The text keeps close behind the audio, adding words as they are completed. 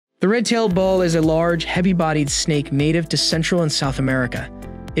The red-tailed boa is a large, heavy-bodied snake native to Central and South America.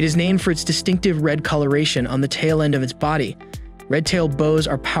 It is named for its distinctive red coloration on the tail end of its body. Red-tailed boas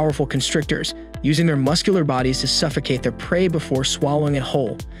are powerful constrictors, using their muscular bodies to suffocate their prey before swallowing it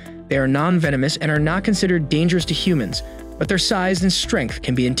whole. They are non-venomous and are not considered dangerous to humans, but their size and strength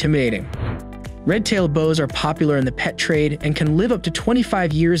can be intimidating. Red-tailed boas are popular in the pet trade and can live up to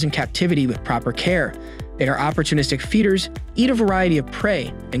 25 years in captivity with proper care. They are opportunistic feeders, eat a variety of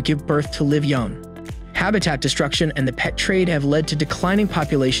prey, and give birth to live young. Habitat destruction and the pet trade have led to declining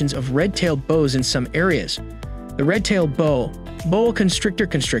populations of red-tailed boas in some areas. The red-tailed boa, boa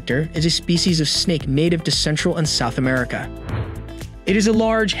constrictor, is a species of snake native to Central and South America. It is a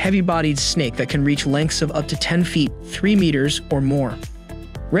large, heavy-bodied snake that can reach lengths of up to 10 feet, 3 meters, or more.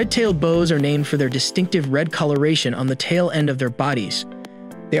 Red-tailed boas are named for their distinctive red coloration on the tail end of their bodies.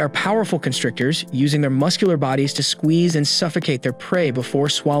 They are powerful constrictors, using their muscular bodies to squeeze and suffocate their prey before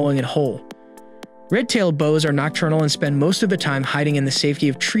swallowing it whole. Red-tailed boas are nocturnal and spend most of the time hiding in the safety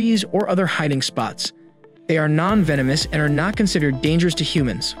of trees or other hiding spots. They are non-venomous and are not considered dangerous to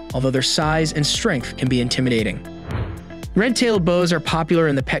humans, although their size and strength can be intimidating. Red-tailed boas are popular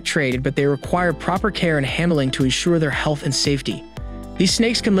in the pet trade, but they require proper care and handling to ensure their health and safety. These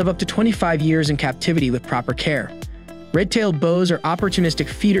snakes can live up to 25 years in captivity with proper care. Red-tailed boas are opportunistic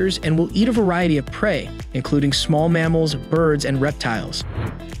feeders and will eat a variety of prey, including small mammals, birds, and reptiles.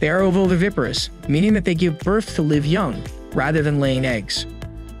 They are ovoviviparous, meaning that they give birth to live young, rather than laying eggs.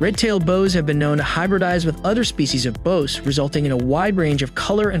 Red-tailed boas have been known to hybridize with other species of boas, resulting in a wide range of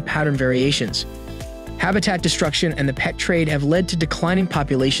color and pattern variations. Habitat destruction and the pet trade have led to declining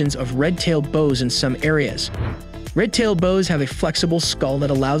populations of red-tailed boas in some areas. Red-tailed boas have a flexible skull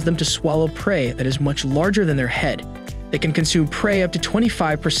that allows them to swallow prey that is much larger than their head. They can consume prey up to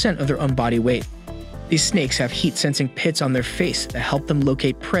 25% of their own body weight. These snakes have heat-sensing pits on their face that help them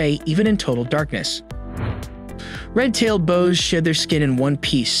locate prey even in total darkness. Red-tailed boas shed their skin in one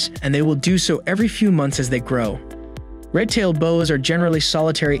piece, and they will do so every few months as they grow. Red-tailed boas are generally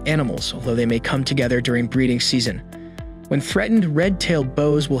solitary animals, although they may come together during breeding season. When threatened, red-tailed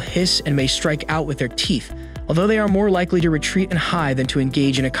boas will hiss and may strike out with their teeth, although they are more likely to retreat and hide than to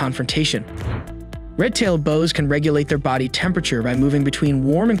engage in a confrontation. Red-tailed boas can regulate their body temperature by moving between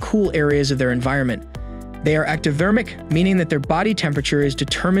warm and cool areas of their environment. They are ectothermic, meaning that their body temperature is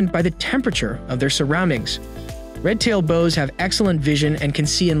determined by the temperature of their surroundings. Red-tailed boas have excellent vision and can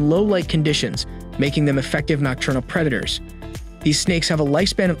see in low-light conditions, making them effective nocturnal predators. These snakes have a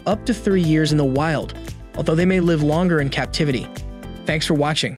lifespan of up to 3 years in the wild, although they may live longer in captivity. Thanks for watching.